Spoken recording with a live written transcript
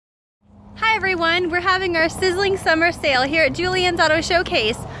Hi everyone, we're having our sizzling summer sale here at Julian's Auto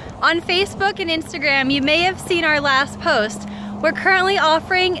Showcase. On Facebook and Instagram, you may have seen our last post. We're currently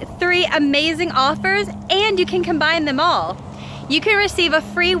offering 3 amazing offers and you can combine them all. You can receive a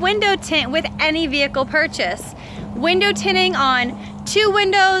free window tint with any vehicle purchase. Window tinting on 2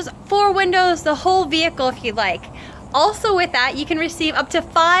 windows, 4 windows, the whole vehicle if you'd like. Also with that, you can receive up to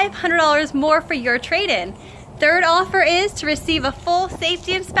 $500 more for your trade-in. Third offer is to receive a full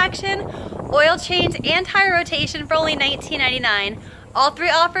safety inspection, oil change, and tire rotation for only $19.99. All 3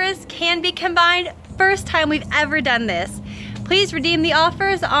 offers can be combined. First time we've ever done this. Please redeem the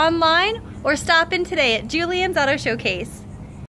offers online or stop in today at Julian's Auto Showcase.